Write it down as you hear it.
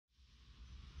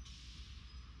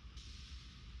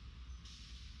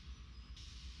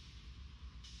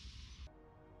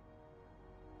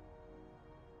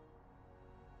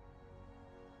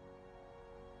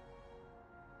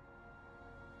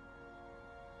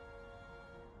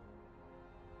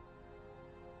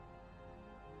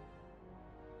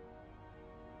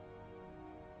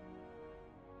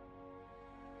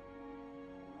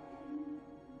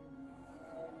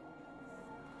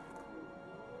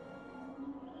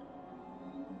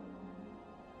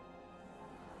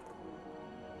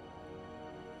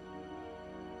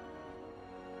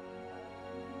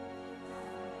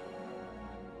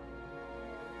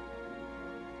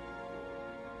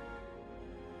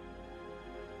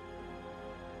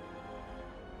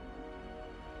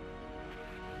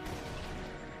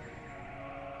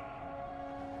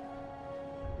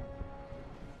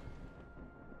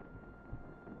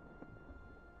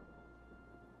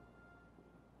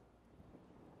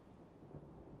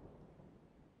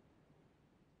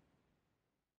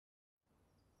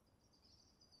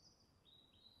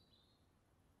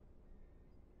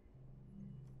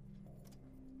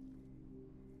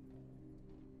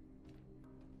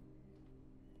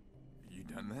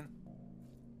done then?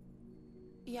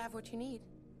 You have what you need.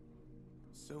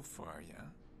 So far, yeah.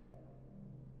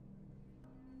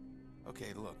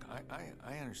 Okay, look,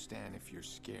 I understand if you're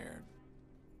scared.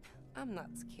 I'm not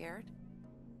scared.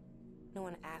 No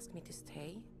one asked me to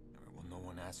stay. Well, no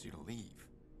one asked you to leave.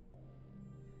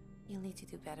 You'll need to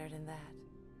do better than that.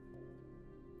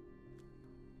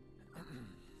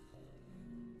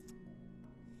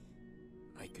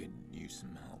 I could use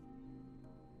some help.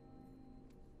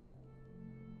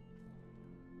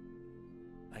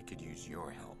 I could use your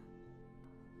help.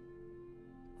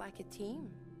 Like a team.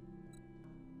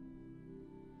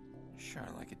 Sure,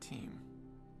 like a team.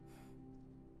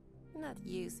 Not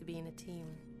used to being a team.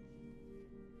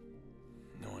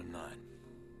 No, I'm not.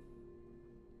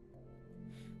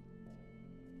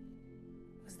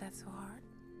 Was that so hard?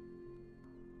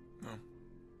 No.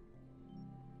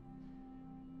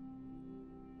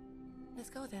 Let's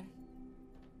go then.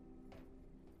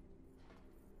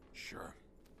 Sure.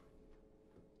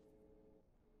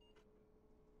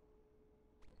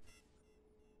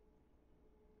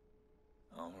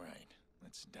 All right,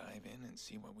 let's dive in and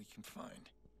see what we can find.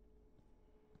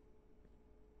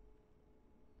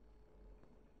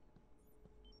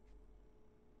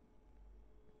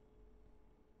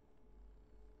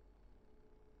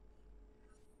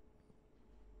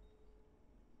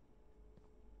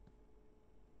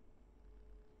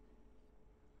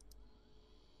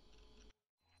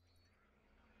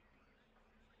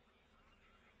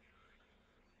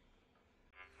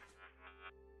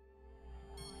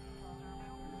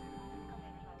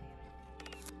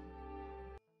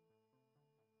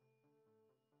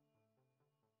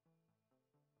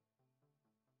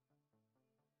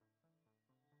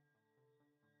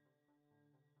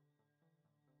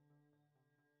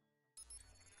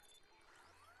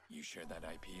 You sure that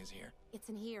IP is here?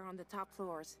 It's in here on the top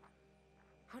floors.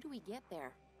 How do we get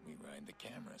there? We ride the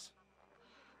cameras.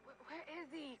 Where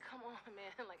is he? Come on,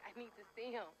 man. Like, I need to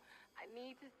see him. I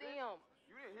need to see him.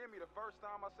 You didn't hear me the first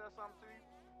time I said something to you?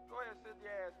 Go ahead and sit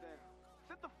your ass down.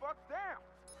 Sit the fuck down.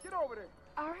 Get over there.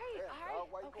 All right, Yeah, all right.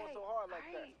 why you going so hard like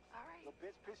that? All right. The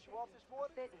bitch pissed you off this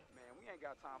morning? Sitting. Man, we ain't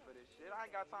got time for this shit. I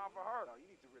ain't got time for her. No, you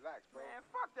need to relax, bro. Man,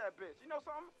 fuck that bitch. You know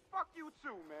something? Fuck you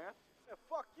too, man. Man,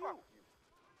 fuck you. Fuck you.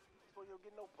 So you don't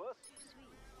get no pussy.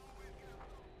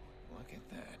 Look at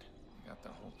that. Got the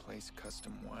whole place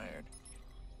custom wired.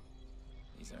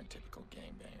 These aren't typical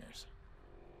gangbangers.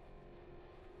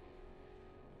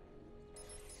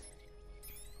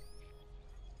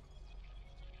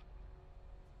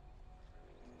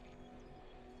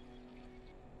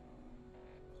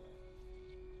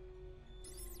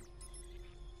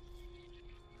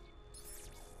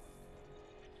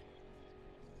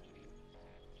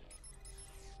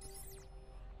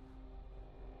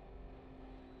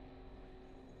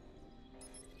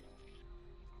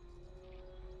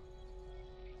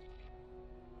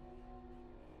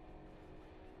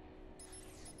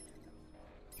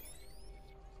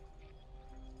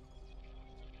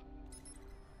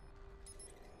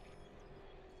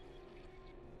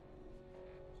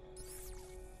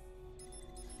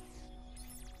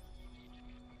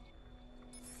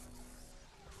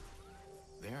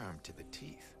 They're armed to the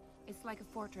teeth. It's like a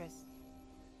fortress.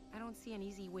 I don't see an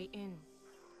easy way in.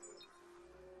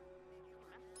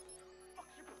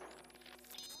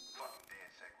 Fucking dead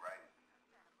sick, right?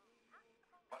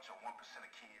 Bunch of 1%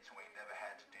 of kids who ain't never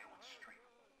had to deal with the street.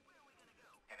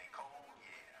 And they cold?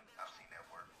 Yeah, I've seen that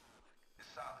work. It's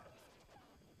solid.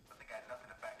 But they got nothing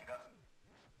to back it up.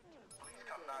 Police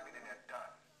come knocking and they're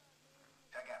done.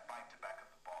 I got bite tobacco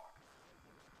at the bar.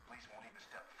 Police won't even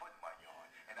step foot in my yard,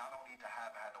 and I don't need to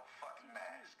have no fucking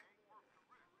mask.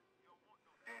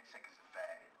 Dead sick is a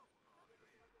fad.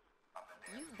 I'm the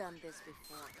damn You've done this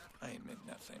before. I admit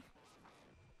nothing.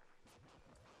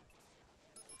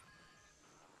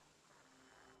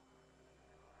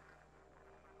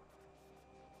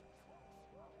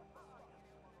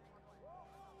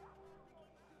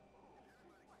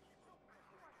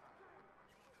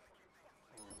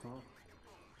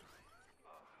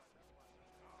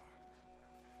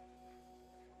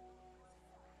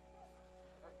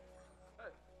 Hey,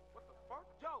 what the fuck?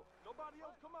 Joe, nobody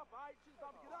else come up, all right? Shit's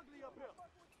about to get ugly up here.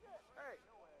 Hey,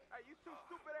 you two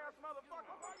stupid ass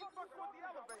motherfuckers. Why you fucking with the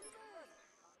elevator?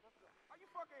 Are you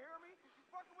fucking hear me? You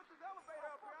fucking with this elevator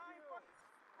up here. I ain't fucking...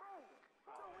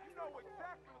 Bro, you know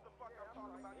exactly what the fuck I'm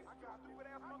talking about. You two stupid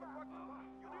ass motherfuckers.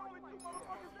 You the only two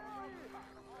motherfuckers down here.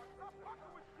 Stop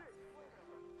fucking with shit.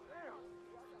 Damn.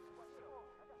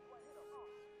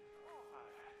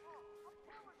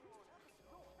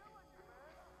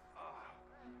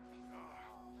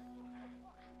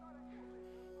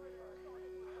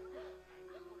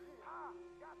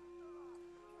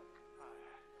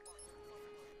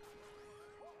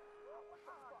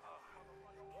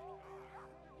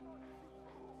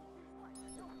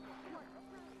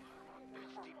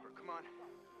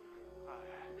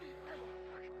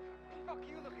 fuck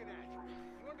are you looking at?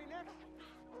 You wanna be next?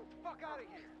 Fuck out of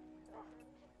here.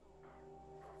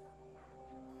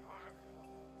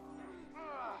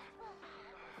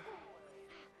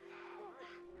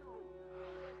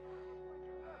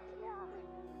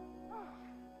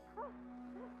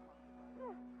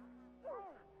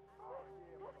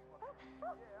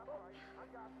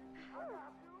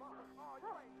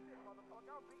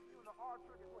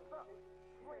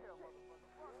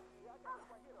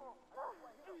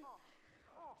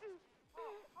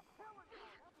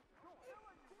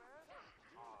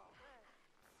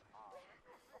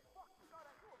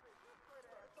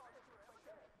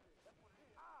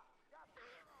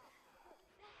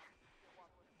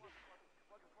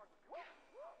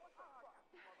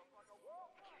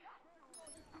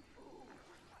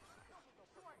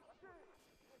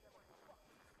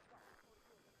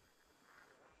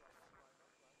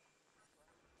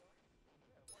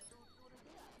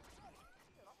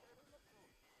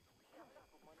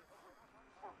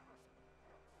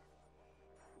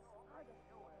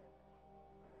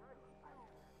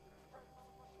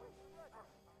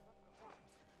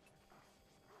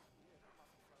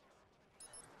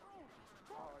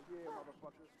 Yeah,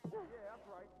 motherfucker. Yeah, that's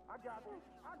right. I got you.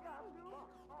 I got you.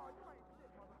 Oh, you ain't shit,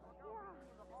 motherfucker. I'm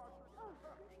beating you the hard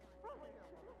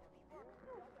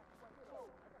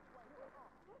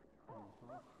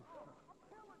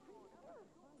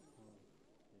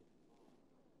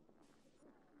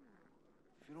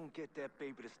If you don't get that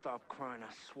baby to stop crying,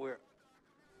 I swear.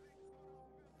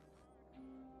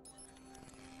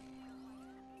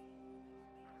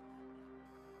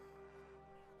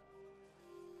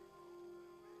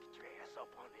 Get your ass up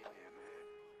on in there, man.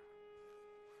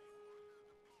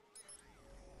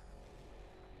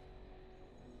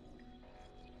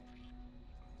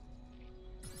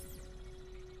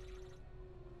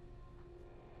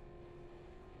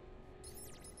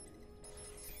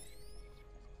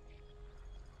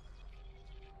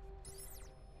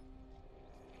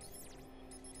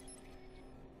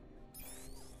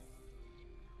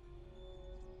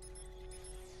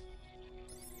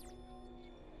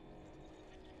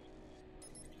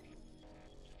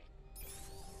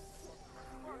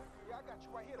 I got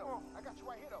you right here, though. I got you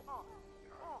right here, though. I'm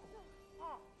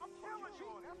killing you.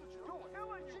 That's what you're doing.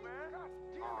 Killing you, man. God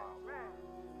damn it. Man.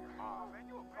 Man,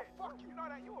 you a bitch. Fuck you. You know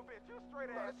that you a bitch. You a straight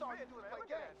Bro, ass that's all bitch, you do is man. play Look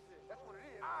at games. that shit. That's what it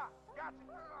is. Got you.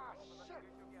 Shit.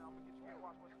 Again, I'm gonna get you again.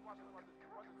 Watch this. Watch this.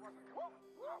 Watch this. Watch this. Watch this.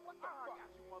 What the fuck? I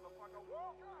got you, motherfucker.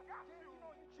 Whoa. I got you. You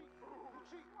know you cheat. You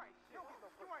cheat. You ain't shit. You don't get no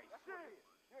You pussy. ain't That's what it shit. is.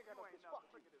 You ain't got no You ain't bitch. nothing.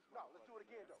 Fuck Look you. at this No, let's do it motherfucker.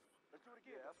 again, though. Let's do it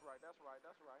again. Yeah, that's right. That's right.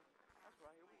 That's right. That's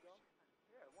right. Here we go.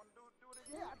 Yeah, wanna do it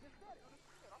again? Yeah, I just said it.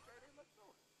 Yeah, okay, then let's do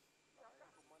it. Yeah, I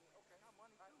got some money. Okay, I got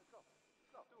money too. Let's go.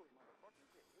 Let's do it, motherfucker.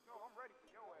 Let's go. I'm ready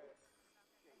for your ass.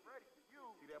 I'm ready for you.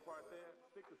 See that part there?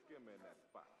 Stick the skimmer in that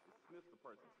spot. It sniffs the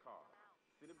person's car.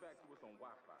 Send it back to us on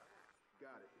Wi-Fi.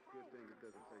 Got it. It's a good thing it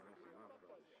doesn't take us some months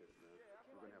for all this shit, man.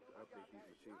 We're gonna have to update these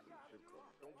machines when the ship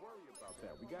comes. Don't worry about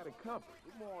that. We got it covered.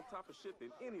 We're more on top of shit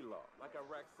than any law. Like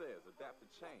Iraq says, adapt to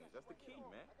change. That's the key,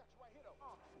 man. I got you right here, though.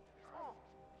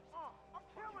 I'm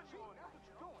killing you. That's what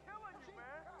you're doing. Killing you,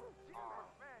 man.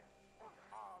 Man.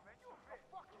 Man, you a bitch.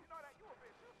 Fuck you. You know that you a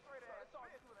bitch. You a straight ass That's all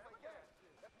you bitch, do is man. play Look at games. that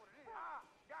shit. That's what it is.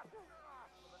 Got you. Shit.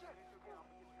 I'm gonna get you again.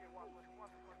 Watch this.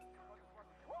 Watch this. Watch this. Watch this. Watch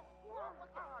this. Whoa. What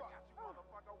the fuck? Got you,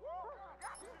 motherfucker. Whoa.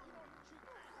 Got you. You know you cheat.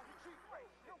 You cheat. You ain't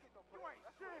You don't get no You pussy. ain't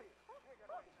That's what it shit. is. You ain't got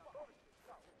no bitch. Fuck you.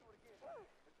 No, let's do it again. Let's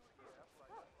do it again. That's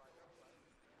right. That's right. That's right.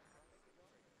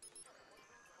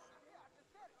 Yeah, I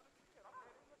just said it. Yeah, I'm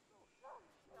ready. Let's do it.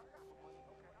 Yeah, I got some money.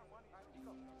 Okay, I got money. All right, let's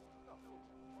go. Let's go.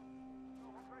 No,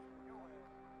 I'm ready for your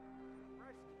ass. I'm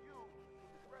ready for you.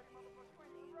 You ready, motherfucker? You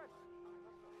ain't even ready.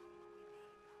 Let's go.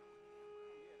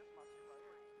 Yeah, that's my shit right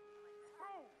here.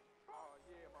 Boom! Oh,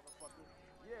 yeah, motherfucker.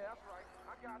 Yeah, that's right.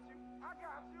 I got you. I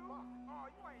got you. Oh,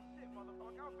 you ain't shit,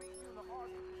 motherfucker. I'll beat you in the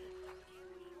hard.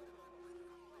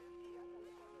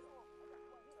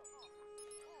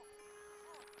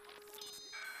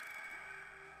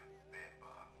 Bed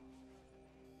bug.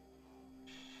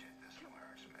 Shit, this one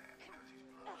hurts, man, because he's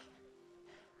blood.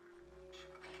 Shit,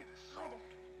 but the kid is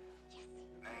soft.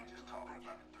 And I ain't just talking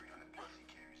about the 300 plus he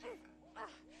carries either.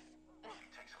 He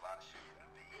takes a lot of shit from the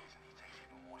V's, and he takes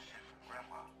even more shit from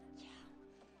Grandma.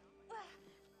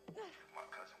 If my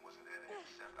cousin wasn't there to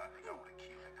intercept, I think I would have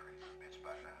killed that crazy bitch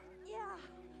by now.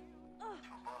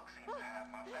 The bug seems to have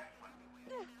my back, but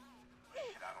shit,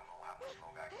 I don't know how much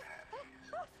longer I can have his.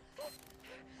 Oh,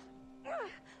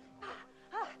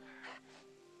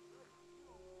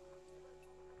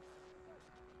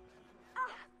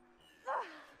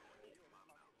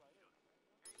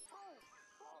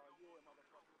 yeah,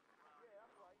 motherfucker. Yeah,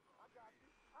 that's right. I got you.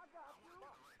 I got you.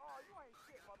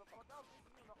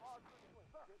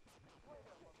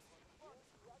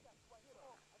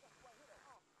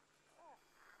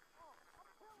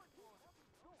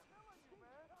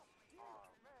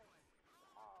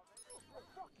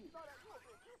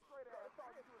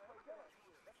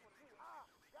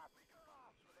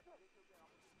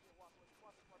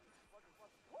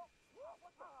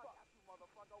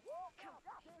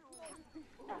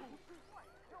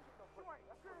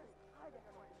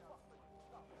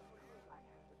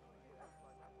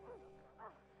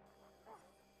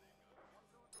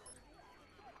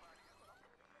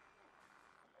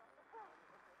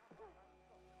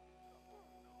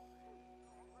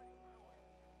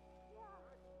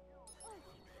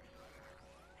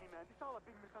 Man, it's all a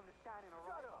big misunderstanding, all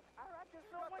right? Shut up. All right, just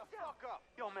Shut the fuck up.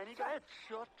 Yo, man, you got...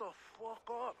 Shut the fuck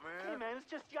up, man. Hey, man, it's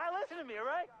just... You gotta listen to me, all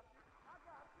right?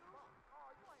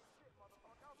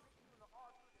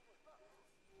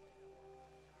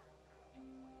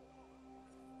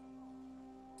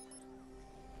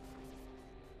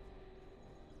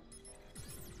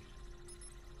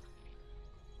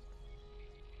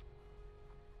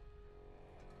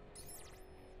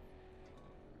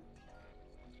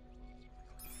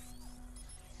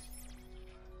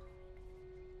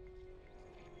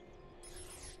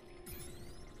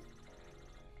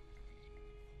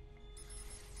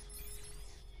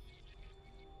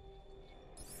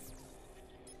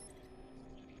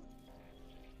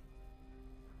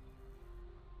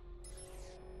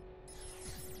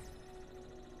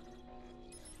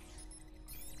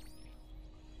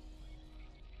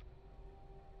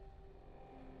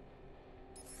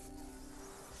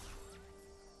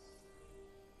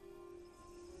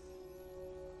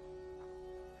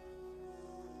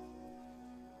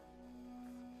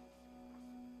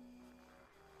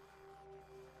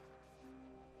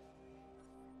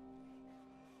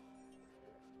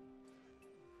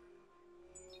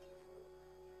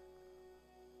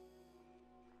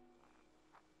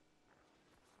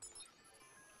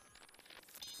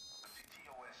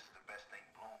 TOS is the best thing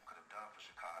Bloom could have done for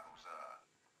Chicago's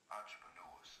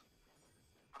entrepreneurs.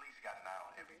 Police got an eye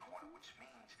on every corner, which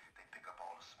means they pick up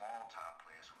all the small-time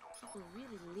players who don't know. People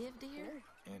really lived here?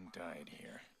 And died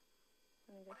here.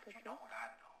 But if you know what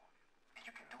I know, and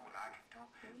you can do what I can do,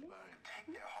 you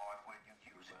take their hardware and you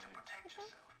use it to protect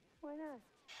yourself. Why not?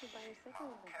 You buy your My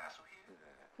second little one. castle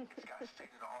here, it's got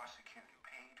state-of-the-art security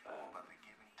paid for by the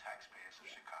giving taxpayers of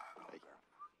Chicago.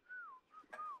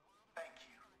 Thank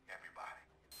you, everybody.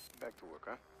 Back to work,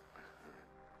 huh?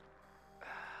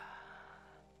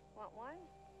 Want one?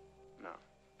 No,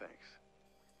 thanks.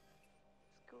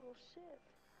 It's good old shit.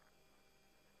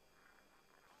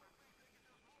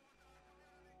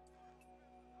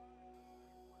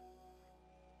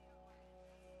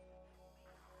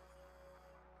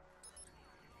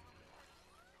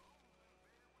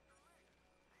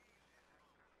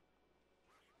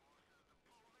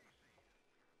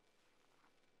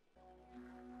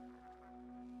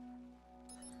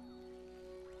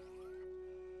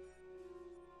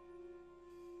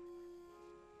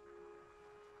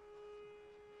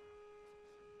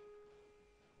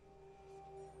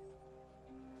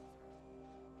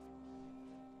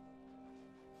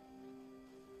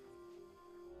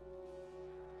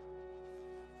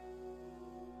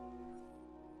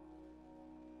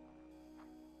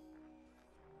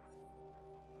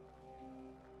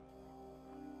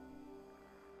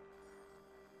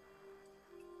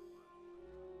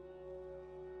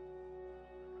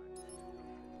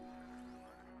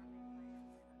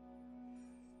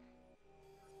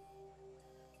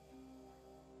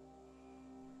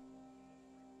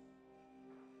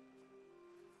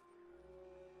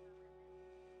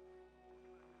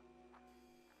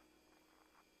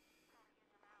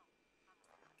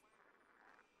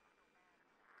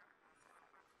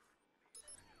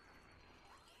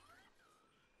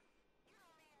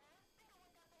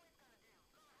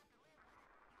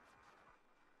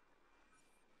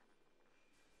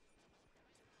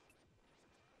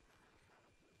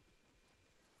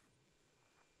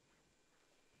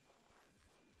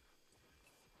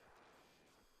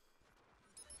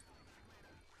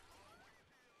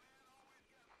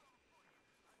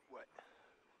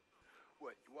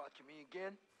 What, you watching me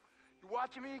again? You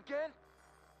watching me again?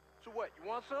 So what, you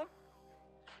want some?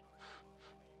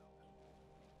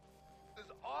 This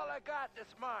is all I got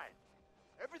that's mine.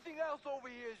 Everything else over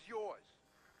here is yours.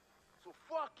 So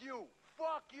fuck you.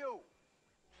 Fuck you.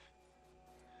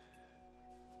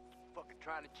 Fucking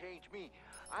trying to change me.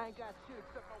 I ain't got shit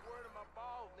except my word and my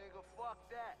balls, nigga. Fuck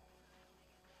that.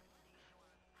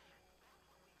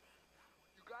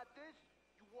 You got this?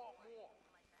 You want more.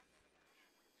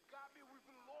 You got me, we've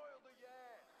been loyal to your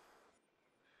ass.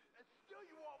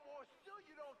 still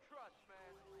you don't trust,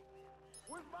 man.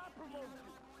 Where's my promotion?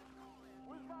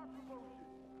 Where's my promotion?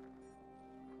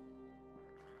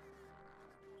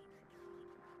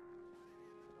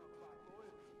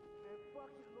 Man,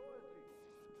 fuck your loyalty.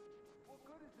 What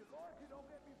good is your loyalty? Don't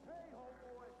get me paid,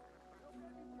 homeboy. Don't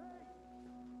get me paid.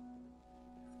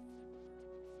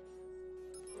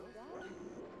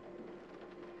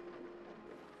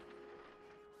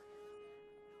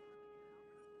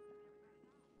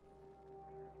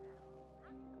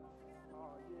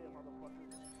 Oh, yeah, motherfucker.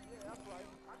 Yeah, that's right.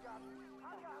 I got you.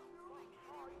 I got you.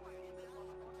 Oh, you want to eat that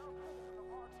motherfucker? I'm taking the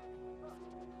hard shit. Look,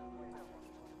 wait that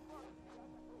motherfucker.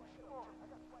 Come on. I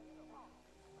got you.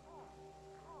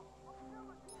 I'm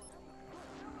killing you. I'm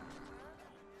killing you, man.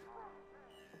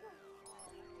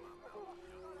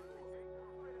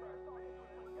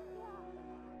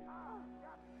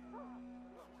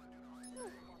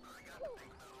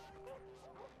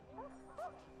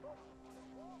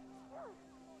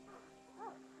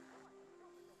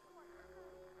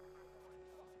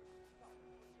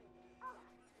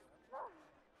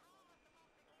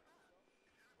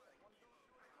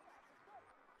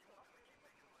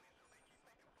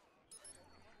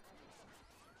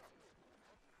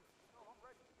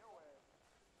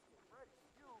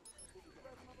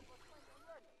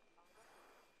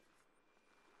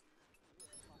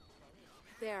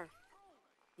 There.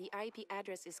 The IP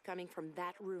address is coming from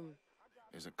that room.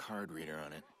 There's a card reader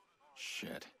on it.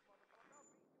 Shit.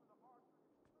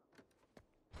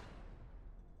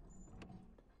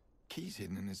 Key's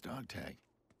hidden in his dog tag.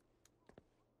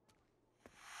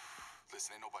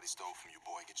 Listen, ain't nobody stole from you,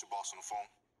 boy. Get your boss on the phone.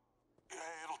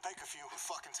 Yeah, it'll take a few. It'll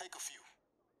fucking take a few.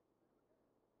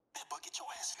 Hey, bud, get your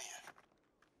ass in here.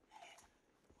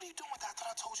 What are you doing with that? I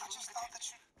thought I told you. I just thought that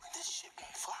you... This shit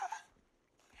won't fly.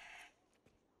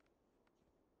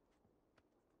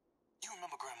 You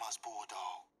remember Grandma's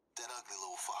bulldog? That ugly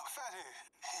little fox? Fathead.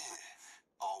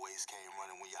 Yeah. Always came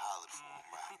running when you hollered for him,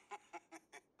 right?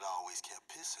 But always kept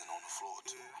pissing on the floor,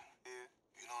 too. Yeah.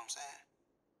 You know what I'm saying?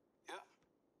 Yeah.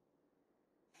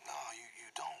 No, you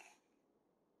don't.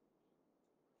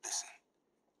 Listen,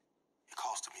 it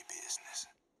costed me business.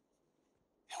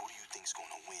 And who do you think's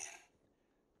gonna win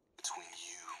between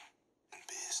you and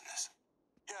business?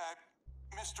 Yeah,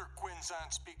 Mr. Quinn's on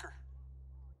speaker.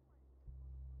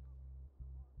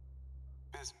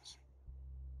 Business.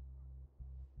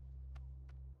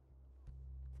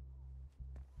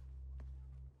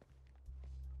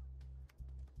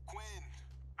 Quinn!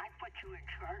 I put you in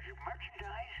charge of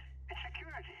merchandise and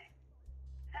security.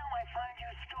 Now I find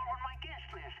you stolen my guest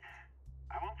list.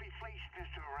 I won't be fleeced,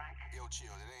 Mr. Rack. Yo,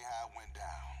 chill, that ain't how it went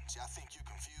down. See, I think you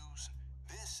confused.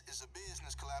 This is a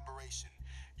business collaboration.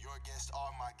 Your guests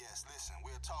are my guests. Listen,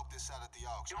 we'll talk this out at the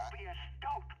auction. Don't be a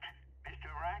stoat,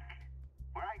 Mr. Rack.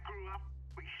 Where I grew up,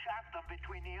 we shot them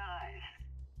between the eyes.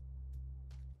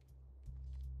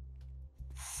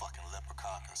 Fucking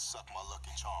leprechaun can suck my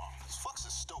lucky charm. This fuck's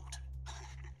a stoat.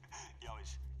 Yo,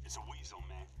 it's a weasel,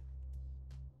 man.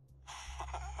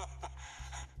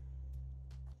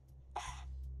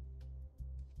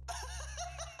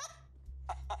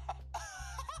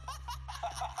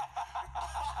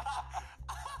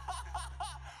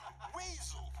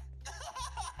 Weasel!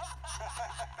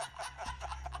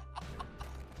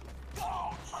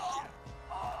 Oh, shit!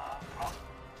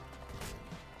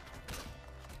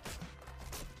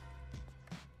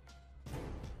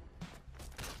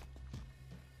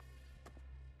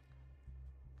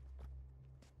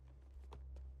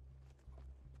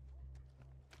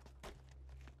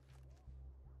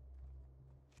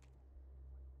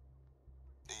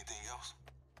 Anything else?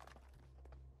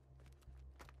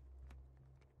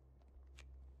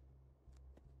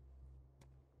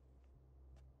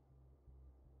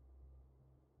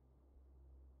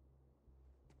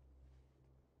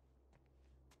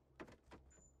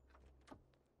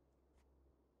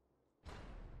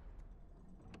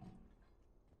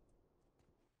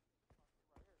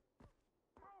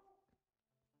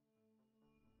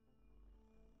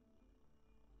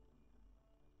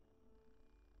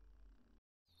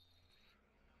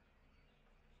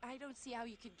 I don't see how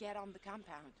you could get on the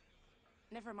compound.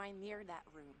 Never mind near that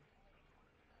room.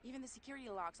 Even the security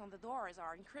locks on the doors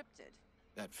are encrypted.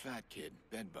 That fat kid,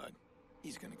 Bedbug,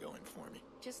 he's gonna go in for me.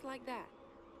 Just like that.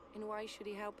 And why should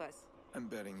he help us? I'm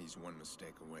betting he's one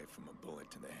mistake away from a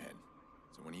bullet to the head.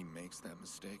 So when he makes that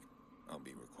mistake, I'll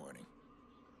be recording.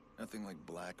 Nothing like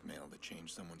blackmail to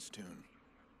change someone's tune.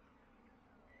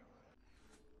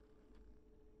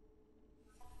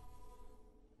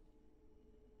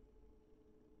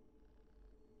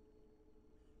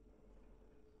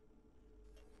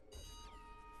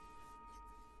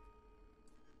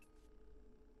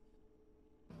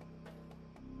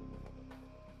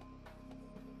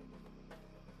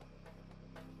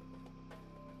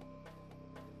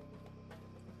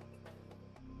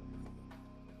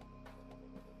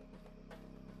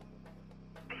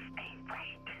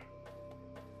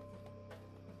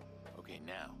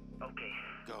 Now. Okay.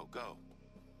 Go, go.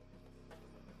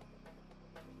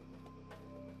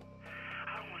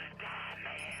 I don't wanna die,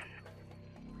 man.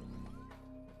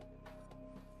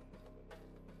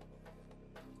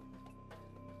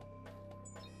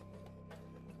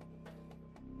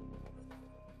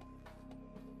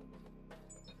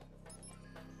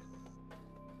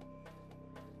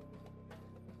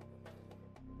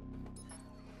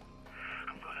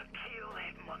 I'm gonna kill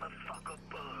that motherfucker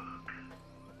bug.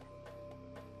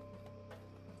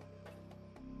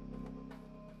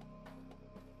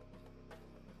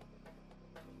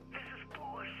 This is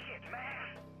bullshit,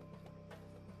 man.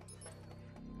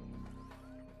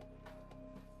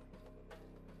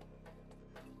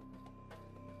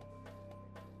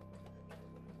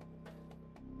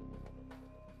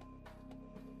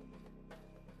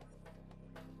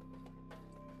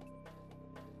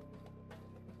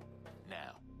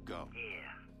 Now. Go.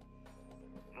 Yeah.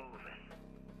 Moving.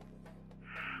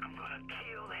 I'm gonna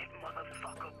kill that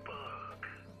motherfucker bug.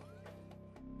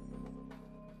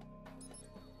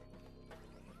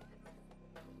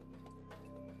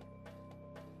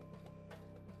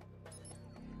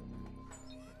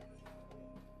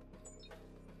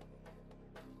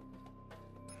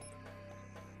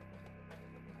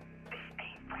 This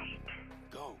ain't right.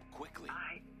 Go, quickly.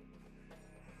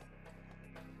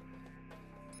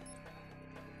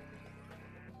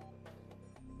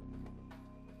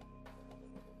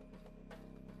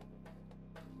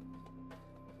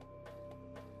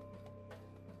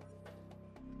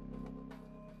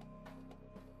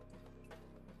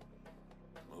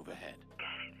 Move ahead.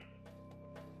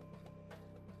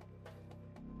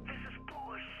 This is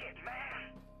bullshit,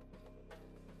 man.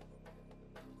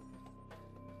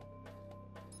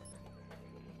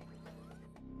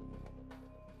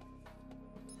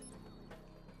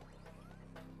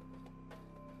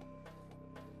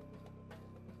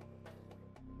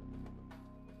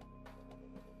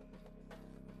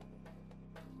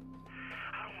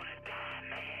 I don't wanna die,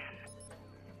 man.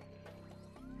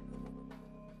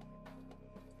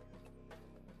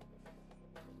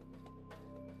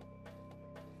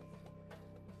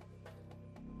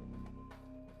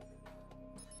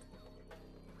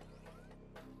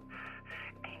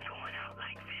 Ain't going out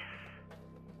like this.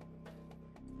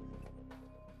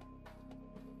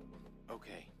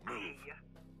 Okay, move. Yeah.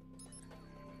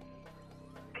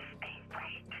 This ain't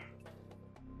right.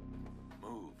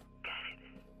 Move. Got it.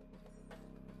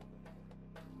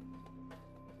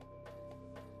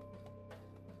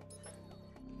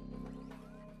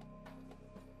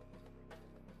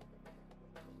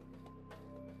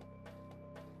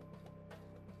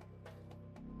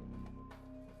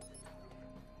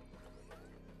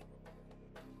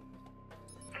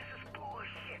 This is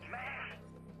bullshit, man.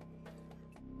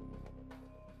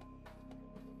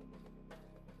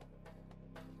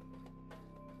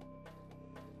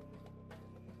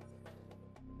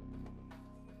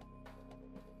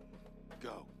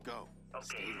 Go, go. Okay.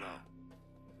 Stay low.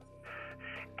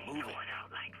 Ain't Move it. going out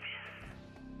like this.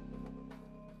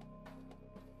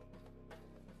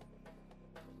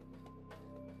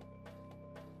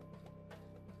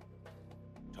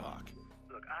 Talk.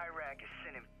 Look, Iraq is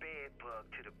sending Bedbug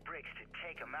to the bricks to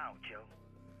take him out, Joe.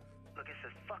 Look, it's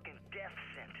a fucking death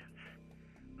sentence.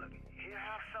 Look, here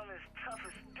have some of his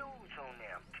toughest dudes on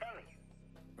there, I'm telling you.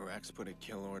 Iraq's put a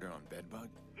kill order on Bedbug?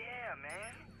 Yeah,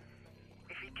 man.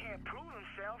 If he can't prove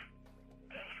himself,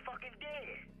 he's fucking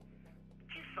dead.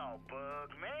 You saw Bug,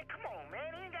 man. Come on,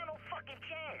 man. He ain't got no fucking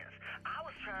chance. I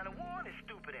was trying to warn his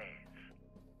stupid ass.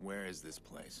 Where is this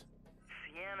place?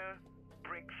 Sienna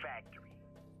Brick Factory.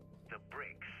 The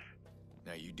bricks.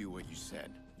 Now you do what you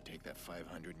said. You take that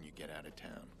 500 and you get out of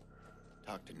town.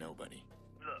 Talk to nobody.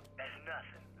 Look, that's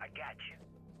nothing. I got you.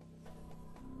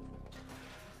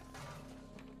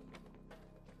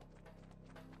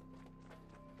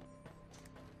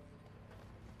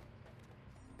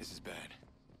 This is bad.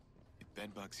 If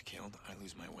Bedbug's killed, I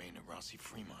lose my way into Rossi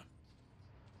Fremont.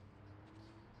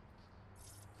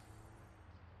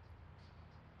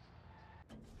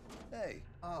 Hey.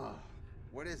 Oh,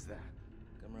 what is that?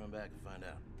 Come around back and find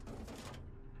out.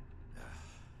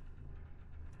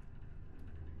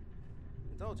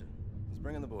 I told you. He's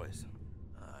bringing the boys.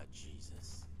 Ah,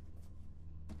 Jesus.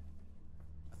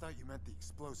 I thought you meant the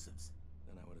explosives.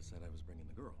 Then I would have said I was bringing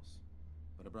the girls.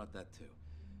 But I brought that too.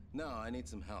 No, I need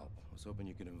some help. I was hoping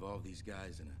you could involve these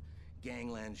guys in a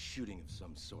gangland shooting of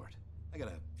some sort. I got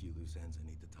a few loose ends I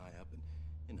need to tie up, and,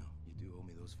 you know, you do owe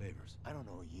me those favors. I don't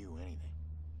owe you anything.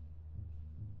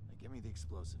 Now give me the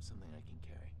explosives, something I can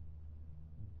carry.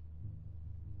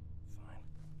 Fine.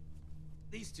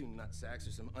 These two nutsacks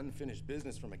are some unfinished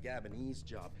business from a Gabonese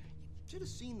job. Should have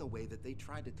seen the way that they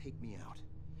tried to take me out.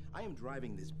 I am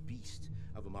driving this beast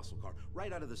of a muscle car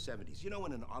right out of the 70s. You know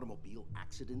when an automobile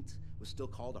accident was still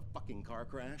called a fucking car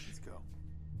crash? Let's go.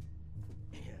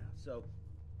 Yeah, so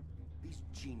these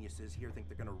geniuses here think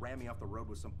they're gonna ram me off the road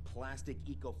with some plastic,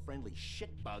 eco-friendly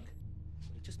shitbug.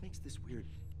 It just makes this weird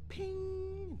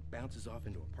ping and bounces off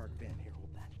into a parked van. Here,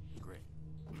 hold that. Great.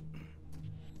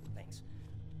 Thanks.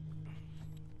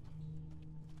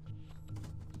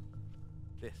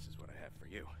 This is what I have for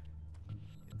you.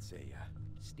 It's a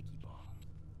sticky bomb.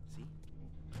 See?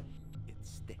 It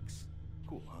sticks.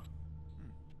 Cool, huh?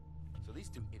 So these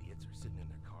two idiots are sitting in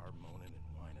their car moaning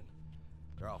and whining.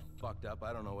 They're all fucked up.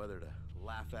 I don't know whether to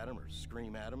laugh at them or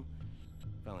scream at them.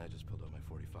 Finally, I just pulled out my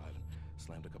 45 and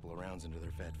slammed a couple of rounds into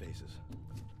their fat faces.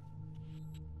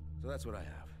 So that's what I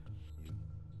have. You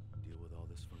deal with all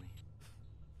this for me?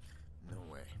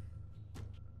 No way.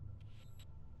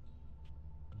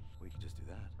 We could just do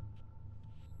that.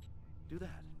 Do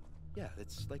that. Yeah,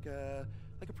 it's like a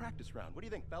practice round. What do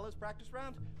you think, fellas? Practice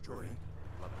round? Jordy,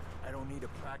 love it. I don't need a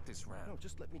practice round. No,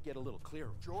 just let me get a little clearer.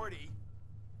 Jordy!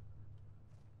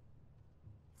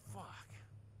 Fuck.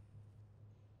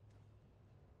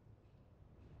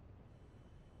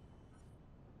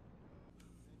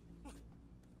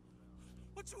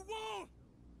 What you want?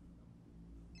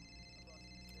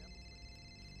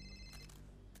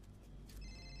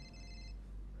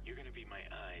 You're gonna be my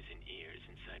eyes and ears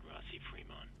inside Rossi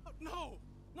Fremont. No!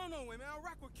 No, wait, man.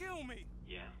 Iraq will kill me.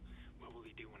 Yeah? What will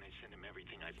he do when I send him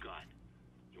everything I've got?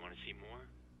 You wanna see more?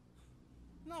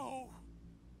 No.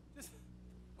 Just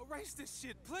erase this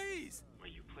shit, please. Well,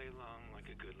 you play along like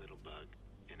a good little bug,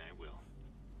 and I will.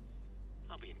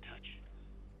 I'll be in touch.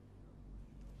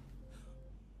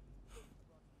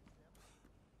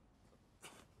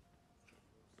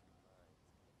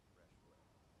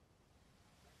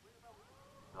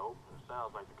 Nope, it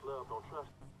sounds like the club don't trust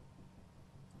me.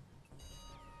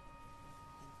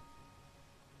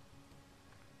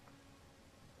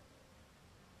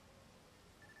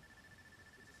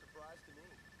 It's a surprise to me.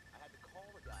 I had to call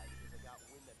the guy because I got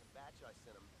wind that the bad